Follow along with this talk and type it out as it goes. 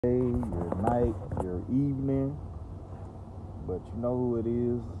day, your night, your evening. But you know who it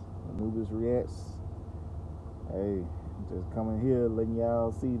is, Anubis Reacts. Hey, just coming here letting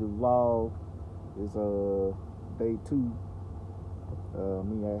y'all see the vlog. It's day 2.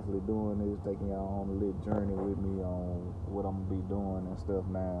 Me actually doing this, taking y'all on a little journey with me on what I'm gonna be doing and stuff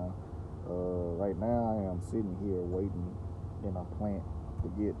now. Right now I am sitting here waiting in a plant to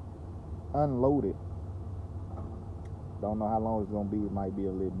get unloaded. Don't know how long it's gonna be. It might be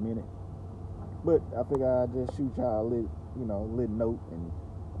a little minute, but I figure I'd just shoot y'all a little, little note and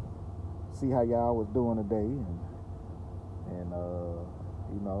see how y'all was doing today. And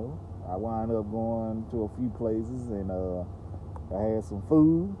I wound up going to a few places, and I had some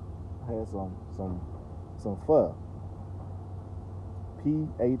food. I had some pho,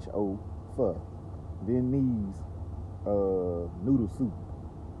 PHO pho, Vietnamese noodle soup.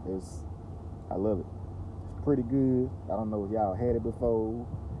 I love it. Pretty good. I don't know if y'all had it before.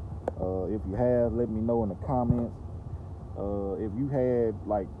 If you have, let me know in the comments. If you had,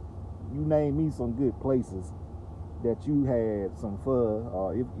 you name me some good places that you had some pho,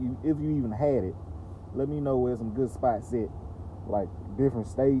 or if you even had it, let me know where some good spots at, like different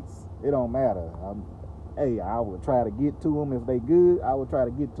states. It don't matter. I would try to get to them if they good. I would try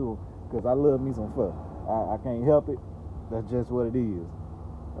to get to them because I love me some pho. I can't help it. That's just what it is.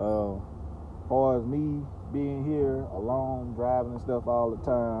 As far as me being here alone, driving and stuff all the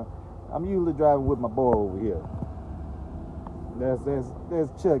time, I'm usually driving with my boy over here. That's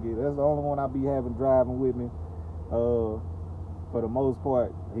Chucky. That's the only one I be having driving with me. For the most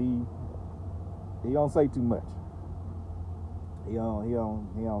part, he don't say too much. He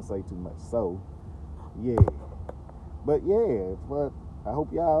don't say too much. So yeah, but yeah, but I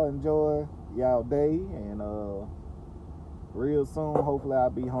hope y'all enjoy y'all day, and real soon, hopefully I'll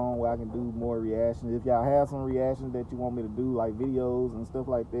be home where I can do more reactions. If y'all have some reactions that you want me to do, like videos and stuff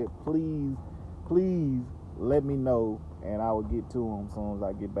like that, please let me know, and I will get to them as soon as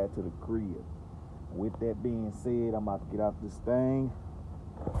I get back to the crib. With that being said, I'm about to get out this thing.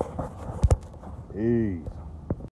 Peace.